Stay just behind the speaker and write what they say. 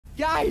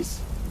Guys,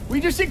 we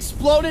just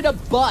exploded a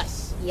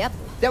bus. Yep.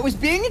 That was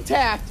being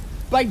attacked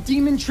by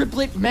demon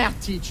triplet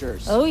math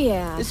teachers. Oh,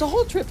 yeah. Is the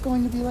whole trip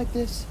going to be like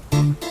this?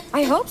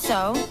 I hope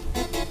so.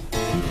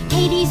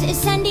 Hades is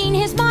sending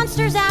his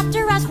monsters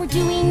after us. We're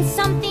doing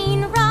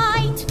something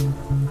right.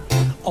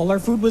 All our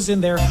food was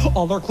in there.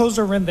 All our clothes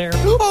are in there.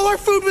 All our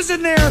food was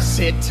in there.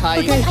 Sit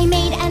tight. Okay. I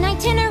made an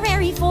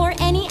itinerary for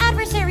any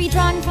adversary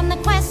drawn from the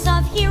quests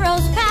of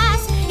heroes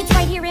past. It's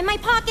right here in my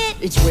pocket.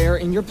 It's where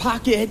in your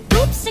pocket?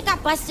 Oops, it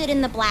got busted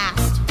in the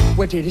blast.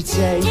 What did it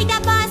say? Take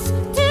that bus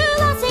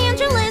to Los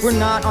Angeles. We're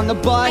not on the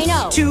bus. I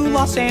know. To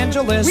Los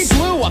Angeles. We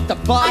blew up the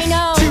bus. I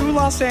know. To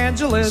Los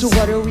Angeles. So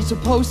what are we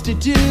supposed to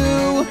do?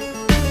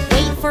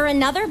 Wait for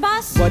another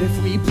bus? What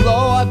if we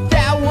blow up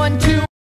that one too?